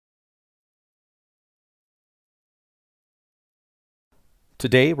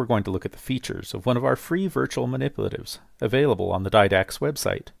Today we're going to look at the features of one of our free virtual manipulatives available on the Didax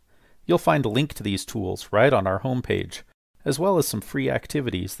website. You'll find a link to these tools right on our homepage, as well as some free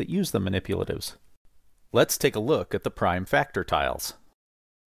activities that use the manipulatives. Let's take a look at the prime factor tiles.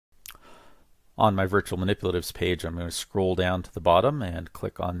 On my virtual manipulatives page, I'm going to scroll down to the bottom and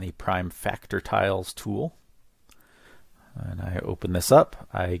click on the prime factor tiles tool. And I open this up.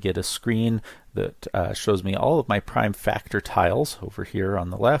 I get a screen that shows me all of my prime factor tiles over here on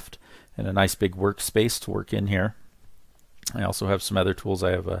the left, and a nice big workspace to work in here. I also have some other tools.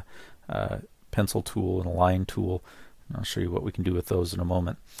 I have a pencil tool and a line tool. And I'll show you what we can do with those in a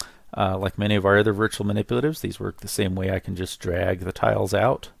moment. Like many of our other virtual manipulatives, these work the same way. I can just drag the tiles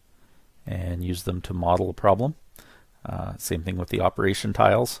out and use them to model a problem. Same thing with the operation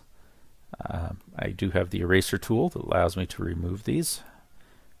tiles. I do have the eraser tool that allows me to remove these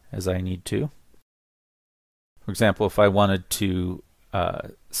as I need to. For example, if I wanted to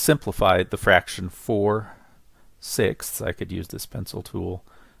simplify the fraction 4/6, I could use this pencil tool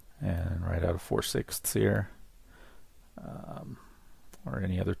and write out a 4/6 here, or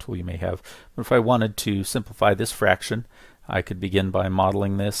any other tool you may have. But if I wanted to simplify this fraction, I could begin by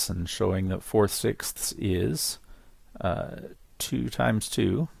modeling this and showing that 4/6 is 2 times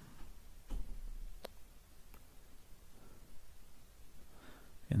 2.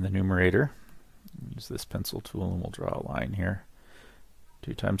 In the numerator, use this pencil tool and we'll draw a line here.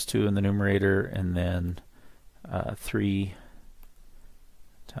 2 times 2 in the numerator, and then 3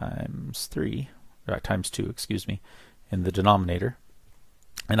 times 2, excuse me, in the denominator.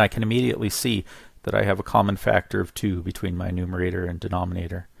 And I can immediately see that I have a common factor of 2 between my numerator and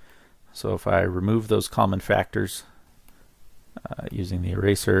denominator. So if I remove those common factors using the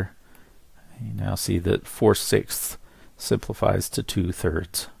eraser, you now see that 4/6 simplifies to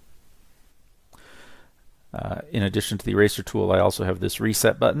 2/3. In addition to the eraser tool, I also have this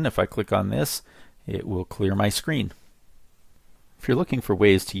reset button. If I click on this, it will clear my screen. If you're looking for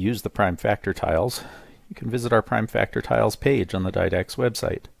ways to use the prime factor tiles, you can visit our prime factor tiles page on the Didax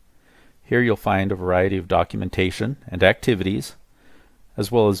website. Here you'll find a variety of documentation and activities,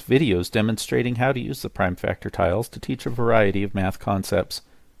 as well as videos demonstrating how to use the prime factor tiles to teach a variety of math concepts.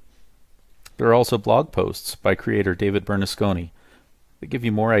 There are also blog posts by creator David Bernasconi that give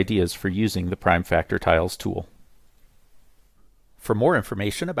you more ideas for using the prime factor tiles tool. For more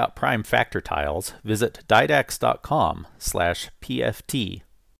information about prime factor tiles, visit didax.com/pft.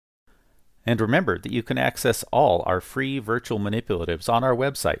 And remember that you can access all our free virtual manipulatives on our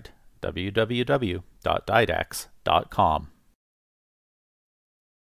website, www.didax.com.